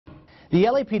The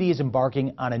LAPD is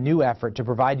embarking on a new effort to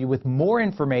provide you with more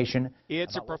information.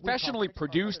 It's a professionally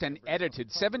produced and edited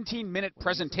 17-minute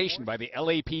presentation by the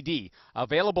LAPD,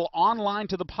 available online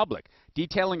to the public,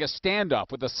 detailing a standoff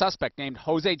with a suspect named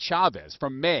Jose Chavez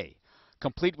from May,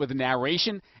 complete with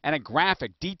narration and a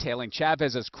graphic detailing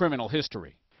Chavez's criminal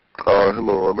history.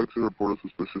 Hello, I'd like to report a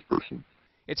suspicious person.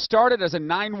 It started as a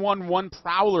 911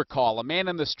 prowler call, a man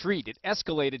in the street. It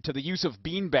escalated to the use of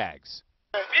beanbags.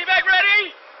 Beanbag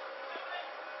ready?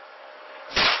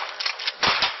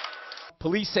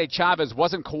 Police say Chavez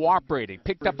wasn't cooperating,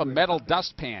 picked up a metal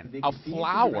dustpan, a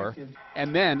flower,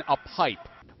 and then a pipe.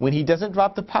 When he doesn't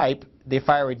drop the pipe, they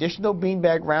fire additional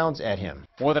beanbag rounds at him.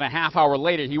 More than a half hour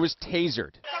later, he was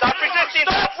tasered. Stop resisting!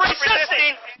 Stop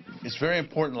resisting! It's very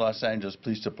important in Los Angeles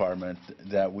Police Department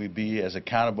that we be as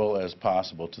accountable as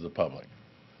possible to the public.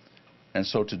 And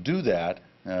so to do that,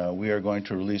 we are going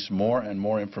to release more and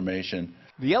more information.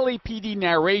 The LAPD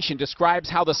narration describes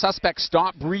how the suspect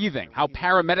stopped breathing, how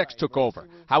paramedics took over,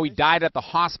 how he died at the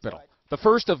hospital. The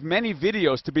first of many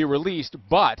videos to be released,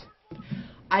 but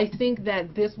I think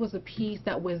that this was a piece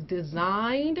that was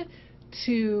designed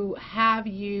to have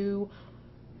you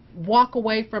walk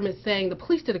away from it saying the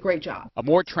police did a great job. A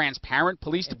more transparent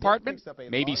police department?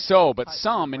 Maybe so, but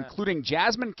some, including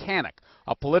Jasmyne Cannick,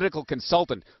 a political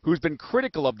consultant who's been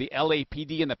critical of the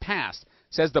LAPD in the past,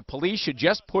 says the police should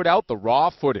just put out the raw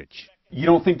footage. You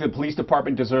don't think the police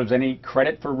department deserves any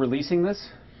credit for releasing this?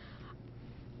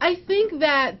 I think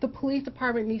that the police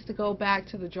department needs to go back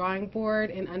to the drawing board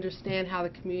and understand how the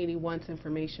community wants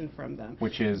information from them.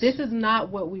 Which is? This is not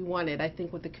what we wanted. I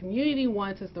think what the community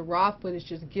wants is the raw footage.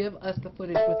 Just give us the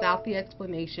footage without the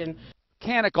explanation.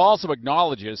 Cannick also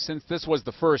acknowledges, since this was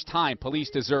the first time,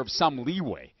 police deserve some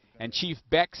leeway. And Chief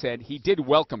Beck said he did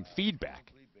welcome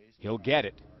feedback. He'll get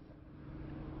it.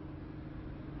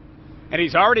 And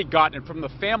he's already gotten it from the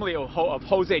family of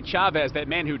Jose Chavez, that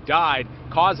man who died.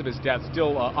 Cause of his death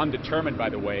still undetermined, by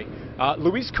the way.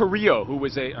 Luis Carrillo, who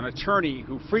was an attorney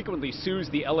who frequently sues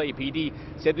the LAPD,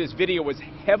 said this video was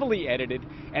heavily edited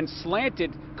and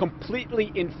slanted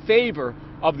completely in favor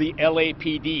of the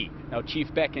LAPD. Now, Chief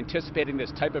Beck, anticipating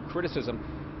this type of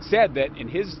criticism, said that in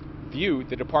his view,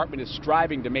 the department is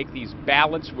striving to make these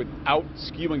balanced without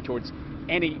skewing towards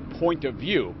any point of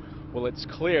view. Well, it's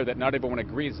clear that not everyone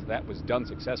agrees that was done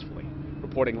successfully.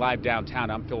 Reporting live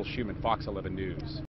downtown, I'm Phil Schuman, Fox 11 News.